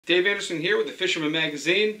Dave Anderson here with the Fisherman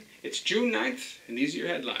magazine. It's June 9th, and these are your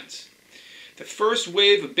headlines. The first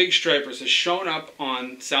wave of big stripers has shown up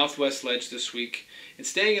on Southwest Ledge this week, and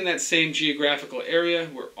staying in that same geographical area,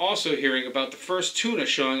 we're also hearing about the first tuna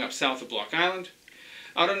showing up south of Block Island.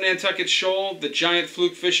 Out on Nantucket Shoal, the giant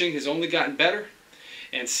fluke fishing has only gotten better,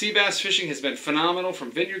 and sea bass fishing has been phenomenal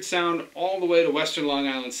from Vineyard Sound all the way to western Long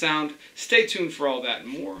Island Sound. Stay tuned for all that and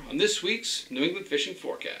more on this week's New England Fishing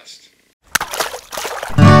Forecast.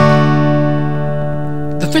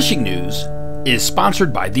 The fishing news is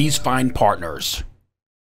sponsored by these fine partners.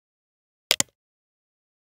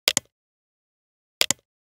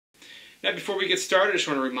 Now, before we get started, I just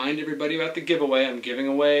want to remind everybody about the giveaway. I'm giving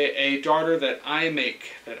away a darter that I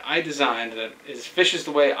make, that I designed, that fishes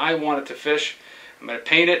the way I want it to fish. I'm going to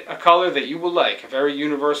paint it a color that you will like, a very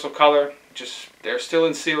universal color. They're still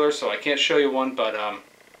in sealer, so I can't show you one, but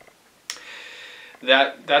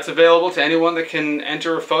that's available to anyone that can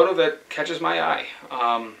enter a photo that catches my eye.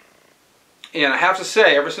 And I have to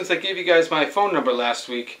say, ever since I gave you guys my phone number last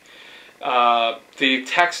week, the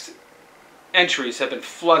text entries have been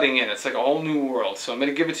flooding in. It's like a whole new world. So I'm going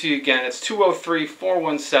to give it to you again. It's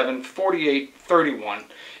 203-417-4831.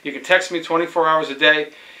 You can text me 24 hours a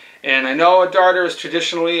day. And I know a darter is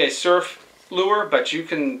traditionally a surf lure, but you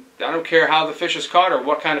can, I don't care how the fish is caught or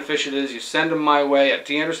what kind of fish it is, you send them my way at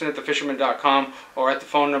danderson@thefisherman.com or at the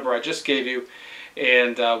phone number I just gave you,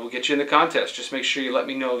 and we'll get you in the contest. Just make sure you let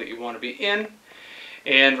me know that you want to be in.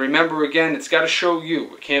 And remember, again, it's got to show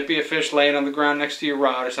you. It can't be a fish laying on the ground next to your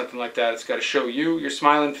rod or something like that. It's got to show you, your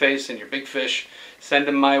smiling face, and your big fish. Send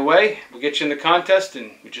them my way. We'll get you in the contest,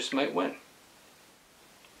 and you just might win.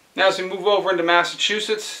 Now, as we move over into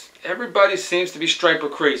Massachusetts, everybody seems to be striper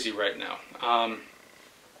crazy right now. I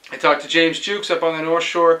talked to James Jukes up on the North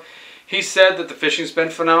Shore. He said that the fishing's been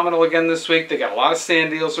phenomenal again this week. They got a lot of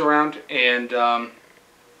sand eels around, and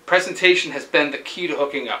presentation has been the key to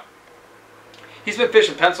hooking up. He's been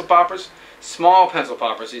fishing pencil poppers, small pencil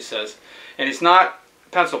poppers, he says, and he's not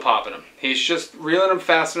pencil popping them. He's just reeling them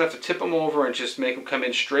fast enough to tip them over and just make them come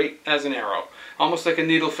in straight as an arrow, almost like a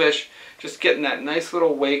needlefish, just getting that nice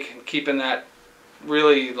little wake and keeping that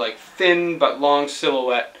really like thin but long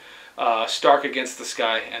silhouette stark against the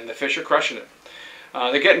sky, and the fish are crushing it.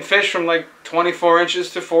 They're getting fish from like 24 inches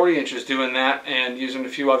to 40 inches doing that, and using a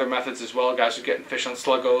few other methods as well. Guys are getting fish on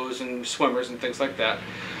sluggos and swimmers and things like that.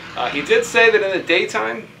 He did say that in the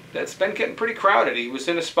daytime that's been getting pretty crowded. He was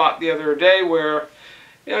in a spot the other day where,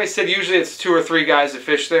 you know, he said usually it's 2 or 3 guys that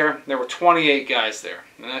fish there. There were 28 guys there,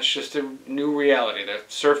 and that's just a new reality. The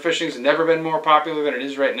surf fishing's never been more popular than it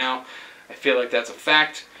is right now. I feel like that's a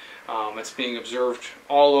fact. It's being observed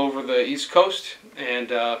all over the East Coast, and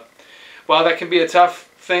while that can be a tough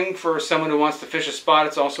thing for someone who wants to fish a spot,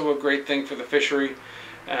 it's also a great thing for the fishery,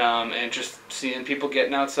 and just seeing people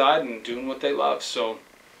getting outside and doing what they love. So,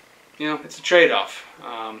 you know, it's a trade-off.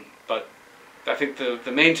 But I think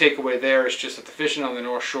the main takeaway there is just that the fishing on the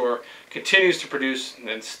North Shore continues to produce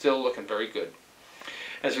and still looking very good.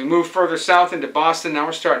 As we move further south into Boston, now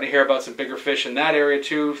we're starting to hear about some bigger fish in that area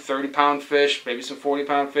too. 30-pound fish, maybe some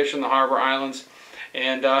 40-pound fish in the harbor islands,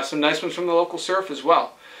 and some nice ones from the local surf as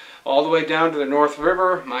well. All the way down to the North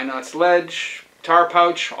River, Minot's Ledge, Tar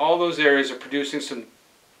Pouch, all those areas are producing some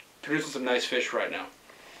nice fish right now.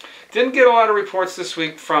 Didn't get a lot of reports this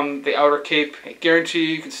week from the Outer Cape. I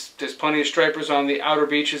guarantee you there's plenty of stripers on the outer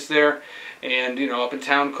beaches there. And, you know, up in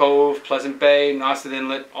Town Cove, Pleasant Bay, Nauset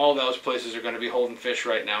Inlet, all those places are going to be holding fish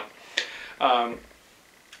right now.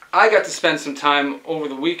 I got to spend some time over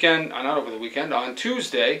the weekend, not over the weekend, on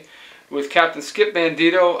Tuesday, with Captain Skip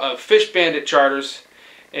Bandito of Fish Bandit Charters.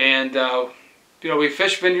 And, you know, we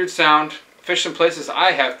fished Vineyard Sound, fished some places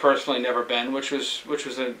I have personally never been, which was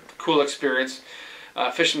a cool experience.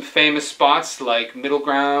 Fished some famous spots like Middle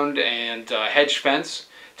Ground and Hedge Fence.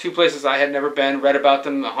 2 places I had never been, read about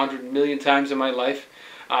them 100 million times in my life.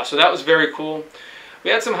 So that was very cool. We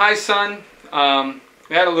had some high sun.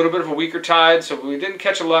 We had a little bit of a weaker tide, so we didn't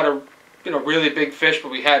catch a lot of, you know, really big fish, but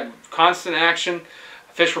we had constant action.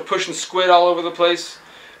 Fish were pushing squid all over the place.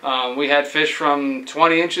 We had fish from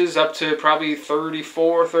 20 inches up to probably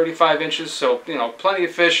 34, 35 inches, so, you know, plenty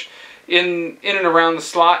of fish in and around the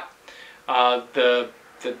slot. The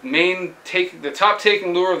top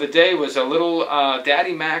taking lure of the day was a little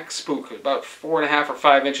Daddy Mac spook, about 4.5 or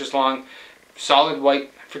 5 inches long, solid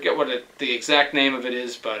white. I forget what the exact name of it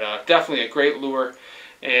is, but definitely a great lure,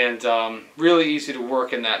 and really easy to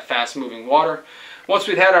work in that fast-moving water. Once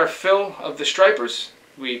we'd had our fill of the stripers,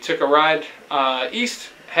 we took a ride east,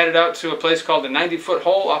 headed out to a place called the 90-Foot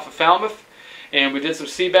Hole off of Falmouth, and we did some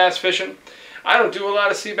sea bass fishing. I don't do a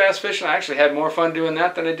lot of sea bass fishing. I actually had more fun doing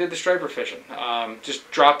that than I did the striper fishing. Just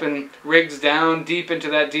dropping rigs down deep into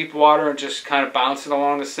that deep water and just kind of bouncing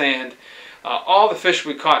along the sand. All the fish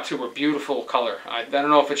we caught too were beautiful color. I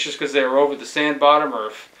don't know if it's just because they were over the sand bottom, or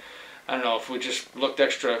if, I don't know, if we just looked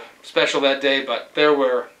extra special that day, but there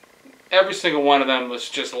were, every single one of them was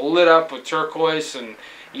just lit up with turquoise and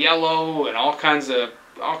yellow and all kinds of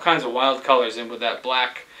wild colors, and with that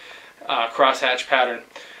black crosshatch pattern.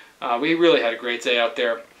 We really had a great day out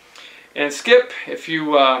there. And Skip, if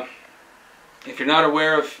you're not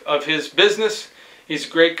aware of his business, he's a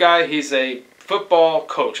great guy. He's a football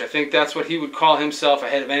coach. I think that's what he would call himself,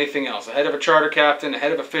 ahead of anything else. Ahead of a charter captain,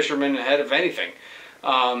 ahead of a fisherman, ahead of anything.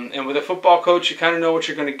 And with a football coach, you kind of know what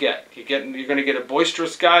you're going to get. You're going to get a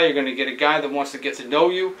boisterous guy. You're going to get a guy that wants to get to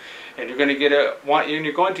know you, and you're going to get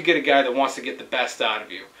a guy that wants to get the best out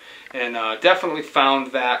of you. And definitely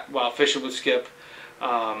found that while fishing with Skip.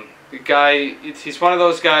 The guy, he's one of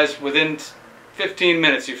those guys, within 15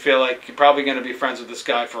 minutes you feel like you're probably going to be friends with this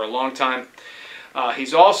guy for a long time.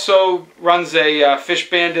 He's also runs a Fish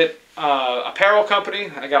Bandit apparel company.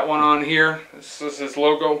 I got one on here. This is his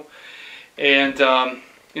logo. And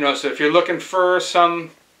you know, so if you're looking for some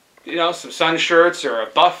sun shirts or a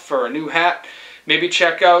buff or a new hat, maybe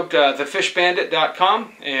check out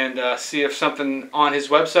thefishbandit.com and see if something on his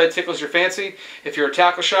website tickles your fancy. If you're a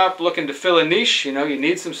tackle shop looking to fill a niche, you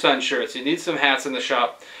need some sun shirts, you need some hats in the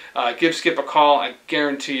shop, give Skip a call. I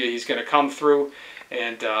guarantee you he's going to come through,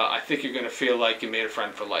 and I think you're going to feel like you made a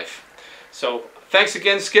friend for life. So thanks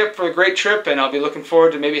again, Skip, for a great trip, and I'll be looking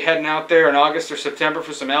forward to maybe heading out there in August or September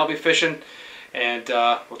for some albie fishing. And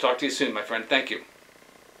we'll talk to you soon, my friend. Thank you.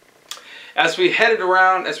 As we head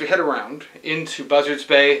around into Buzzards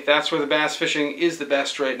Bay, that's where the bass fishing is the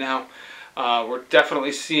best right now. We're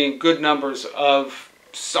definitely seeing good numbers of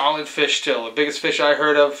solid fish still. The biggest fish I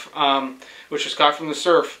heard of, which was caught from the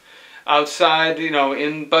surf outside,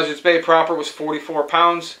 in Buzzards Bay proper, was 44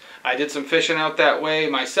 pounds. I did some fishing out that way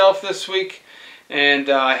myself this week, and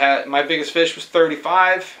my biggest fish was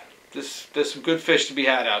 35. There's some good fish to be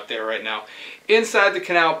had out there right now. Inside the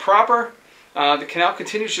canal proper, the canal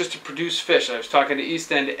continues just to produce fish. I was talking to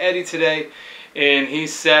East End Eddie today, and he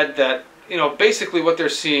said that, basically what they're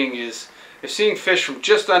seeing is they're seeing fish from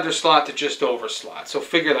just under slot to just over slot. So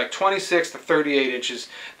figure like 26 to 38 inches.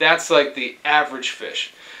 That's like the average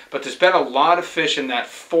fish. But there's been a lot of fish in that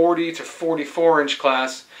 40 to 44 inch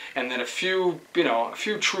class, and then a few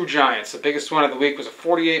true giants. The biggest one of the week was a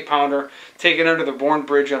 48 pounder taken under the Bourne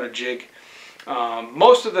Bridge on a jig.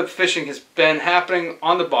 Most of the fishing has been happening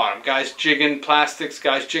on the bottom. Guys jigging plastics,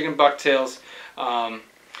 guys jigging bucktails.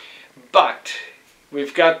 But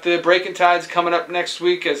we've got the breaking tides coming up next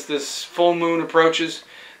week as this full moon approaches.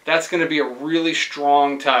 That's going to be a really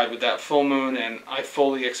strong tide with that full moon, and I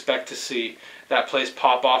fully expect to see that place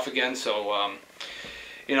pop off again. So,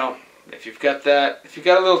 if you've got a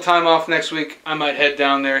little time off next week, I might head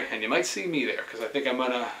down there, and you might see me there, because I think I'm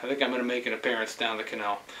gonna make an appearance down the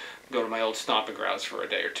canal, go to my old stomping grounds for a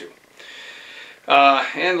day or two.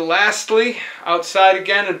 And lastly, outside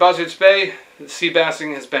again in Buzzards Bay, the sea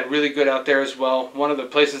bassing has been really good out there as well. One of the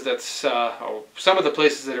places or some of the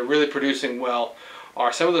places that are really producing well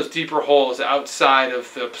are some of those deeper holes outside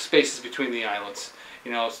of the spaces between the islands.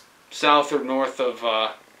 South or north of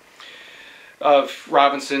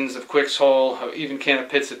Robinson's, of Quick's Hole, even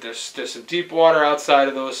Canapitsit. There's some deep water outside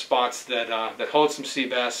of those spots that hold some sea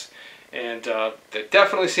bass, and they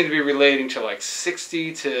definitely seem to be relating to like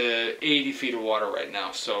 60 to 80 feet of water right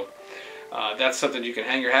now. So that's something you can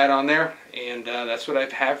hang your hat on there, and that's what I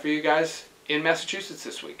have for you guys in Massachusetts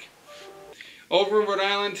this week. Over in Rhode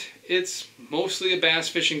Island, it's mostly a bass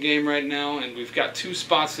fishing game right now, and we've got two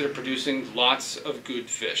spots that are producing lots of good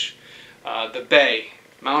fish. The Bay,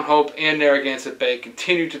 Mount Hope and Narragansett Bay,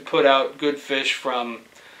 continue to put out good fish from,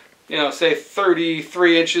 say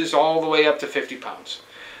 33 inches all the way up to 50 pounds.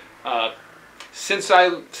 Since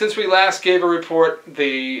we last gave a report,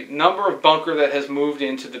 the number of bunker that has moved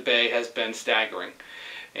into the bay has been staggering.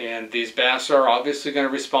 And these bass are obviously going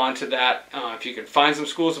to respond to that. If you can find some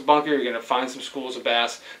schools of bunker, you're going to find some schools of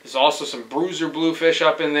bass. There's also some bruiser bluefish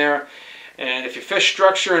up in there. And if you fish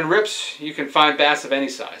structure and rips, you can find bass of any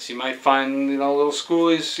size. You might find, little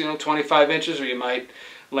schoolies, 25 inches, or you might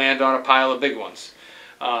land on a pile of big ones.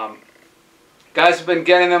 Guys have been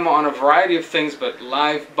getting them on a variety of things, but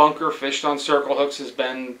live bunker fished on circle hooks has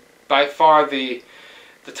been by far the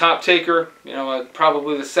top taker.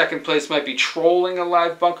 Probably the second place might be trolling a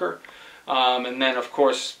live bunker. And then, of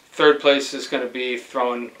course, third place is going to be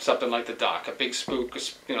throwing something like the dock, a big spook,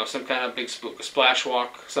 some kind of big spook, a splash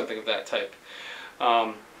walk, something of that type.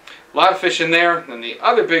 A lot of fish in there. And the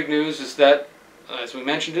other big news is that as we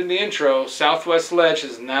mentioned in the intro, Southwest Ledge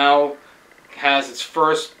has its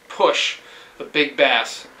first push of big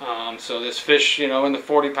bass. So this fish, you know, in the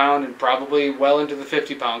 40-pound and probably well into the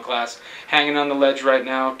 50-pound class, hanging on the ledge right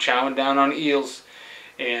now, chowing down on eels,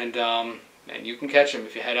 and you can catch them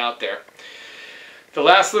if you head out there. The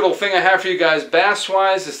last little thing I have for you guys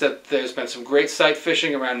bass-wise is that there's been some great sight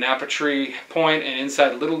fishing around Napa Tree Point and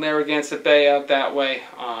inside Little Narragansett Bay out that way.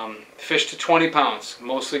 Fish to 20 pounds.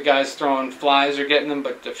 Mostly guys throwing flies are getting them,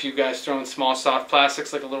 but a few guys throwing small soft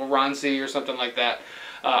plastics like a little Ronzi or something like that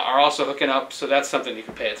are also hooking up, so that's something you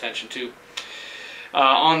can pay attention to.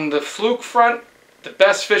 On the fluke front, the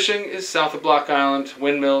best fishing is south of Block Island,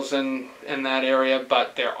 Windmills and that area,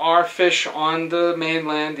 but there are fish on the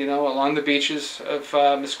mainland, you know, along the beaches of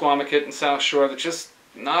Misquamicut and South Shore that just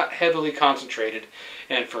not heavily concentrated.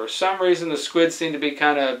 And for some reason the squid seem to be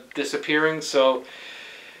kind of disappearing, so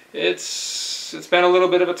it's been a little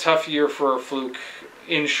bit of a tough year for a fluke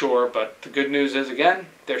inshore, but the good news is, again,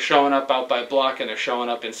 they're showing up out by block and they're showing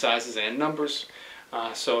up in sizes and numbers.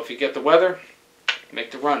 So if you get the weather,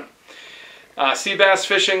 make the run. Sea bass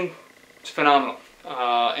fishing, it's phenomenal.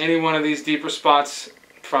 Any one of these deeper spots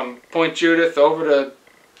from Point Judith over to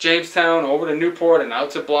Jamestown, over to Newport and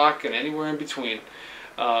out to Block and anywhere in between.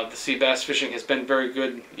 The sea bass fishing has been very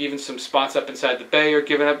good. Even some spots up inside the bay are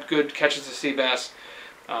giving up good catches of sea bass.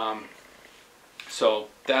 So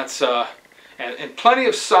that's, and plenty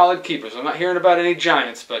of solid keepers. I'm not hearing about any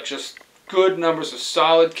giants, but just good numbers of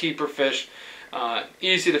solid keeper fish.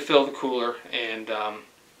 Easy to fill the cooler and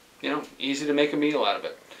you know, easy to make a meal out of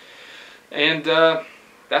it. And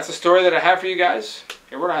that's a story that I have for you guys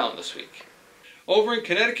in Rhode Island this week. Over in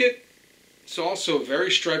Connecticut, it's also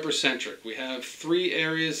very striper-centric. We have 3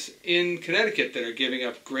 areas in Connecticut that are giving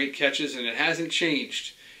up great catches, and it hasn't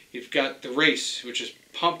changed. You've got the Race, which is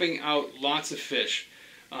pumping out lots of fish.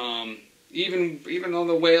 Even though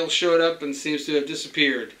the whale showed up and seems to have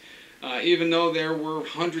disappeared, even though there were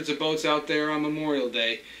hundreds of boats out there on Memorial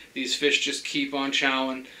Day, these fish just keep on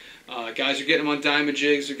chowing. Guys are getting them on diamond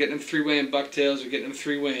jigs, they're getting them 3-weighing bucktails, they're getting them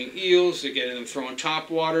 3-weighing eels, they're getting them throwing top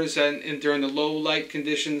waters and during the low light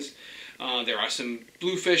conditions. There are some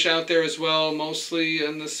bluefish out there as well, mostly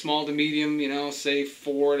in the small to medium, you know, say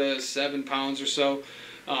 4 to 7 pounds or so,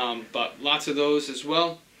 but lots of those as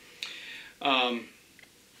well.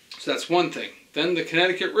 So that's one thing. Then the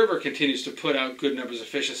Connecticut River continues to put out good numbers of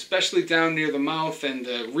fish, especially down near the mouth and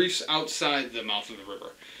the reefs outside the mouth of the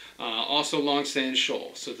river. Also long sand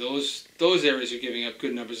shoals. So those areas are giving up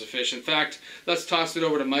good numbers of fish. In fact, let's toss it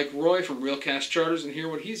over to Mike Roy from Real Cast Charters and hear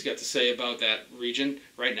what he's got to say about that region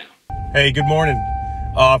right now. Hey, good morning.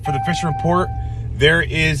 For the Fisher Report, there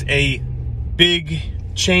is a big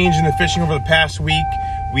change in the fishing over the past week.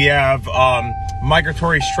 We have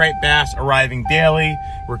migratory striped bass arriving daily.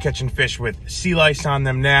 We're catching fish with sea lice on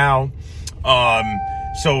them now.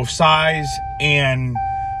 So size and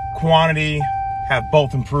quantity have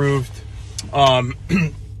both improved.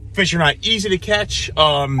 Fish are not easy to catch.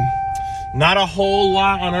 Not a whole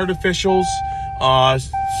lot on artificials.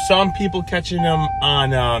 Some people catching them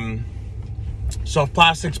on soft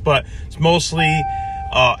plastics, but it's mostly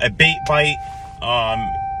a bait bite.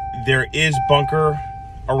 There is bunker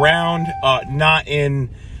around, not in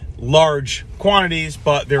large quantities,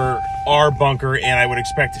 but there are bunker, and I would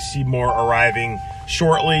expect to see more arriving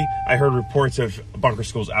shortly. I heard reports of bunker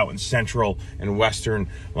schools out in central and western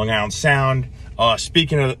Long Island Sound.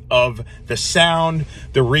 Speaking of the Sound,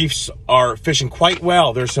 the reefs are fishing quite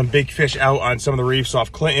well. There's some big fish out on some of the reefs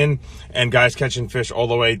off Clinton, and guys catching fish all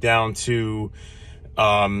the way down to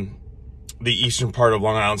the eastern part of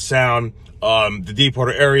Long Island Sound. The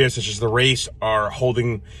deepwater areas, such as the Race, are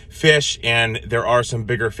holding fish, and there are some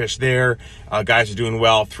bigger fish there. Guys are doing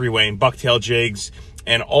well, 3-weighing bucktail jigs.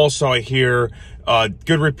 And also I hear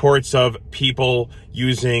good reports of people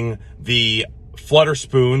using the flutter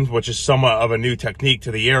spoon, which is somewhat of a new technique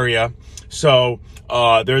to the area. So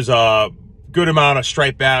there's a good amount of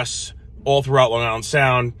striped bass all throughout Long Island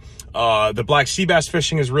Sound. The black sea bass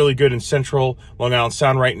fishing is really good in central Long Island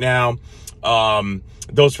Sound right now.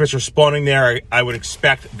 Those fish are spawning there. I would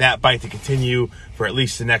expect that bite to continue for at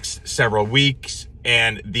least the next several weeks.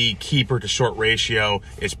 And the keeper to short ratio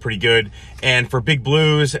is pretty good. And for big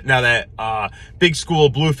blues, now that big school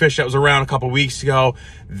of bluefish that was around a couple weeks ago,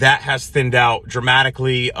 that has thinned out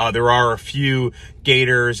dramatically. There are a few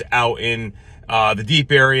gators out in the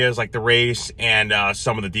deep areas like the Race and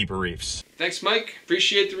some of the deeper reefs. Thanks, Mike.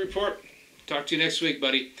 Appreciate the report. Talk to you next week,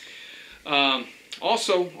 buddy.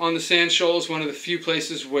 Also, on the sand shoals, one of the few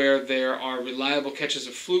places where there are reliable catches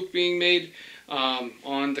of fluke being made.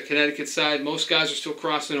 On the Connecticut side, most guys are still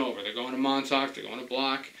crossing over. They're going to Montauk, they're going to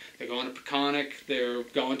Block, They're going to Peconic. They're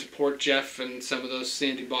going to Port Jeff and some of those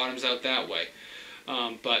sandy bottoms out that way.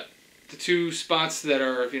 But the two spots that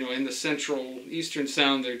are, in the central eastern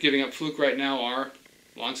sound that are giving up fluke right now are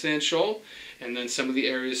Long Sand Shoal, and then some of the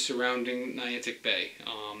areas surrounding Nantucket Bay,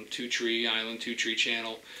 Two Tree Island, Two Tree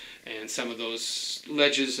Channel, and some of those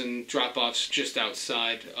ledges and drop-offs just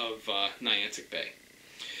outside of Nantucket Bay.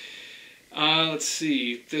 Let's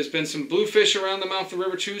see, there's been some bluefish around the mouth of the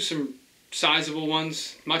river too, some sizable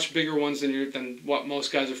ones, much bigger ones than what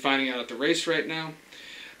most guys are finding out at the race right now.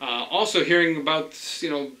 Also hearing about,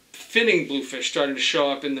 finning bluefish starting to show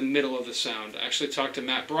up in the middle of the sound. I actually talked to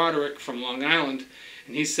Matt Broderick from Long Island,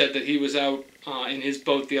 and he said that he was out in his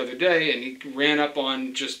boat the other day, and he ran up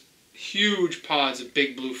on just huge pods of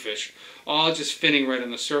big bluefish, all just finning right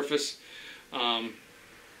on the surface.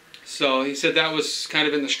 So he said that was kind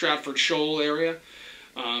of in the Stratford Shoal area.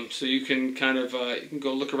 So you can kind of you can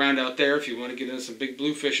go look around out there if you want to get into some big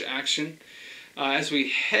bluefish action. As we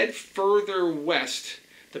head further west,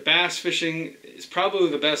 the bass fishing is probably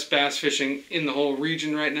the best bass fishing in the whole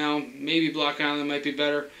region right now. Maybe Block Island might be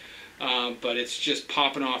better, but it's just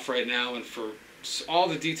popping off right now. And for all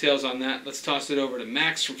the details on that, let's toss it over to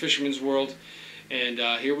Max from Fisherman's World and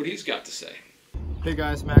hear what he's got to say. Hey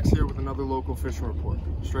guys, Max here with another local fishing report.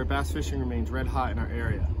 Striped bass fishing remains red hot in our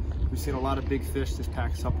area. We've seen a lot of big fish this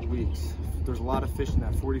past couple weeks. There's a lot of fish in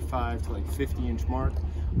that 45 to 50 inch mark.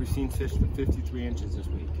 We've seen fish to 53 inches this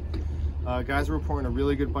week. Guys are reporting a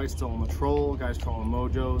really good bite still on the troll. Guys trolling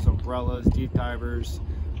mojos, umbrellas, deep divers,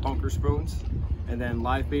 bunker spoons, and then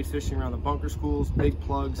live bait fishing around the bunker schools, big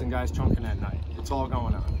plugs, and guys chunking at night. It's all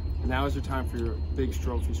going on. Now is your time for your big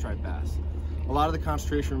trophy striped bass. A lot of the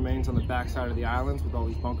concentration remains on the backside of the islands with all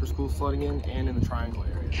these bunker schools flooding in and in the triangle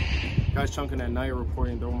area. Guys chunking at night are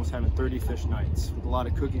reporting they're almost having 30 fish nights with a lot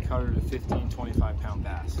of cookie cutter to 15, 25 pound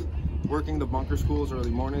bass. Working the bunker schools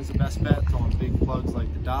early morning is the best bet, throwing big plugs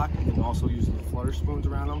like the dock and also using the flutter spoons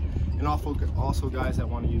around them, and also guys that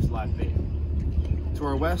want to use live bait. To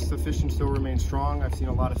our west, the fishing still remains strong. I've seen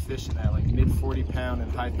a lot of fish in that mid 40 pound and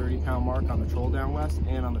high 30 pound mark on the troll down west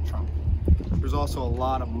and on the trunk. There's also a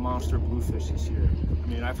lot of monster bluefish this year. I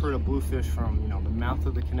mean, I've heard of bluefish from the mouth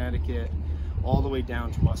of the Connecticut all the way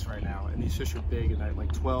down to us right now, and these fish are big in that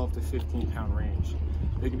 12 to 15 pound range.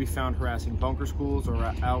 They can be found harassing bunker schools or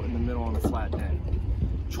out in the middle on a flat day.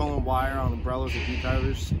 Trolling wire on umbrellas or deep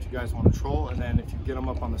divers if you guys want to troll, and then if you get them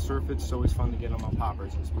up on the surface, it's always fun to get them on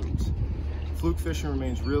poppers and spooks. Fluke fishing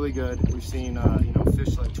remains really good. We've seen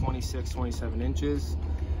fish 26, 27 inches.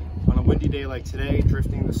 On a windy day like today,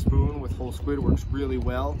 drifting the spoon with whole squid works really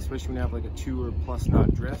well, especially when you have a 2 or plus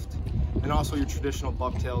knot drift. And also your traditional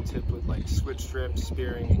bucktail tipped with squid strips,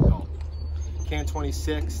 spearing, and gulp. Can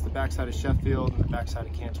 26, the backside of Sheffield, and the backside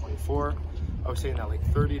of Can 24. I was saying that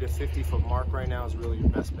 30 to 50 foot mark right now is really your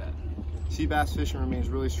best bet. Sea bass fishing remains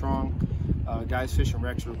really strong. Guys fishing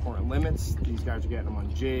wrecks are reporting limits. These guys are getting them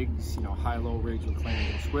on jigs, high-low rigs with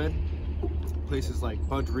clams and squid. Places like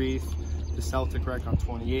Budge Reef, the Celtic wreck on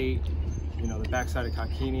 28, the backside of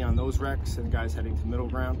Kakini on those wrecks, and guys heading to middle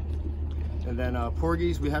ground. And then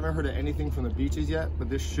porgies, we haven't heard of anything from the beaches yet, but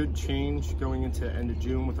this should change going into end of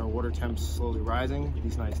June with our water temps slowly rising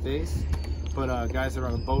these nice days. But guys that are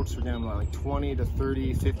on the boats are getting 20 to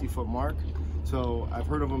 30, 50 foot mark. So I've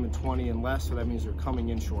heard of them in 20 and less, so that means they're coming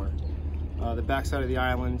inshore. The backside of the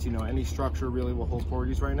islands, any structure really will hold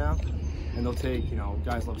porgies right now. And they'll take,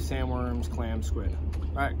 guys love sandworms, clams, squid.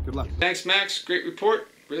 All right, good luck. Thanks, Max. Great report.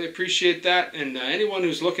 Really appreciate that. And anyone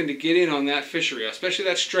who's looking to get in on that fishery, especially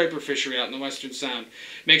that striper fishery out in the Western Sound,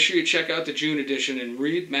 make sure you check out the June edition and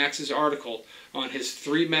read Max's article on his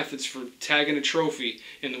 3 methods for tagging a trophy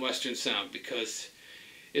in the Western Sound, because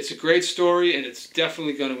it's a great story and it's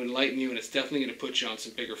definitely going to enlighten you, and it's definitely going to put you on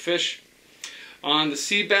some bigger fish. On the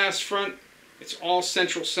sea bass front, it's all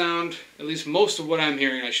Central Sound. At least most of what I'm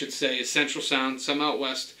hearing, I should say, is Central Sound, some out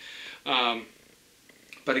west.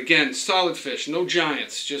 But again, solid fish, no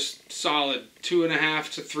giants, just solid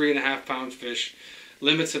 2.5 to 3.5 pound fish.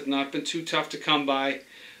 Limits have not been too tough to come by.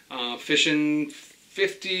 Fishing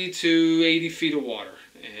 50 to 80 feet of water,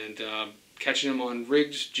 and catching them on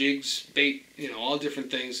rigs, jigs, bait, all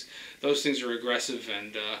different things. Those things are aggressive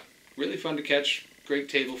and really fun to catch. Great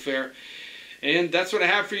table fare. And that's what I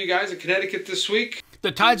have for you guys in Connecticut this week.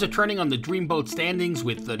 The tides are turning on the Dreamboat standings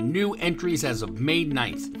with the new entries as of May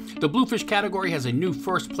 9th. The Bluefish category has a new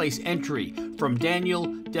first place entry from Daniel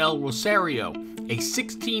Del Rosario, a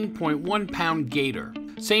 16.1 pound gator.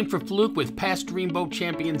 Same for fluke, with past Dreamboat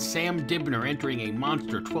champion Sam Dibner entering a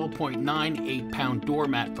monster 12.98-pound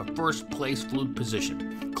doormat for first place fluke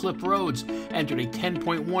position. Cliff Rhodes entered a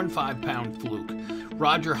 10.15-pound fluke.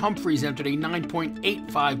 Roger Humphreys entered a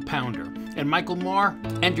 9.85-pounder. And Michael Marr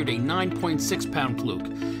entered a 9.6-pound fluke.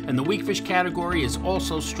 And the weakfish category is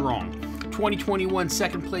also strong. 2021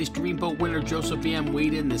 second place Dreamboat winner Joseph VM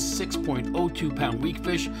weighed in this 6.02-pound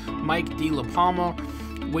weakfish. Mike De La Palma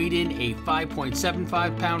weighed in a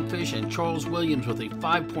 5.75-pound fish, and Charles Williams with a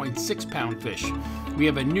 5.6-pound fish. We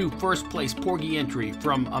have a new first place porgy entry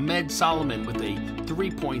from Ahmed Solomon with a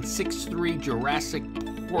 3.63 Jurassic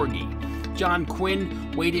porgy. John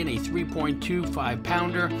Quinn weighed in a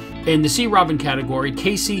 3.25-pounder. In the sea robin category,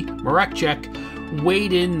 Casey Marekchek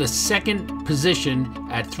weighed in the second position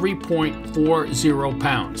at 3.40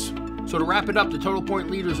 pounds. So to wrap it up, the total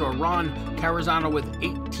point leaders are Ron Carazano with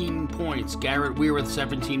 18 points, Garrett Weir with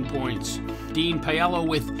 17 points, Dean Paello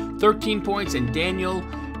with 13 points, and Daniel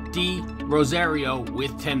D. Rosario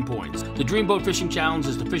with 10 points. The Dreamboat Fishing Challenge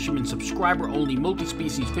is the Fisherman subscriber-only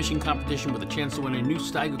multi-species fishing competition with a chance to win a new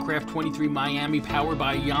Steigercraft 23 Miami powered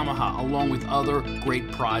by Yamaha, along with other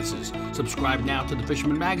great prizes. Subscribe now to the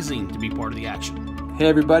Fisherman magazine to be part of the action. Hey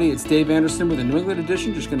everybody, it's Dave Anderson with the New England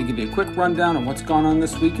edition. Just going to give you a quick rundown on what's gone on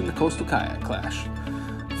this week in the Coastal Kayak Clash.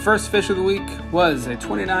 First fish of the week was a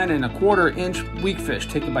 29.25-inch weakfish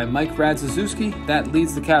taken by Mike Radzaszewski. That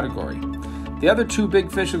leads the category. The other two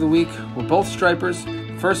big fish of the week were both stripers.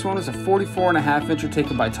 The first one was a 44.5-incher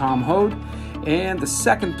taken by Tom Rhode. And the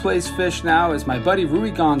second place fish now is my buddy Rui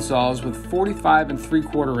Gonzalez with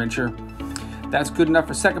 45.75-incher. That's good enough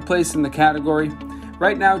for second place in the category.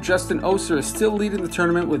 Right now, Justin Oser is still leading the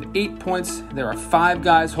tournament with 8 points. There are 5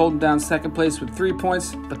 guys holding down second place with 3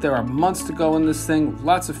 points, but there are months to go in this thing.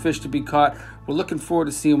 Lots of fish to be caught. We're looking forward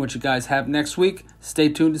to seeing what you guys have next week. Stay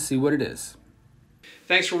tuned to see what it is.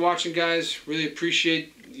 Thanks for watching, guys. Really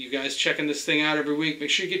appreciate you guys checking this thing out every week. Make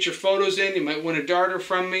sure you get your photos in. You might win a darter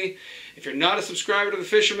from me. If you're not a subscriber to the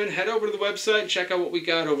Fisherman, head over to the website. Check out what we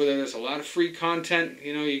got over there. There's a lot of free content.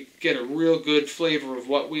 You know, you get a real good flavor of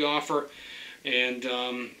what we offer. And,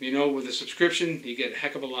 you know, with a subscription, you get a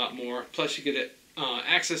heck of a lot more. Plus, you get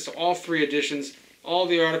access to all 3 editions, all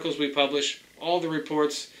the articles we publish, all the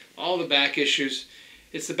reports, all the back issues.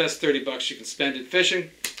 It's the best $30 you can spend in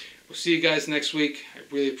fishing. We'll see you guys next week. I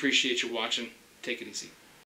really appreciate you watching. Take it easy.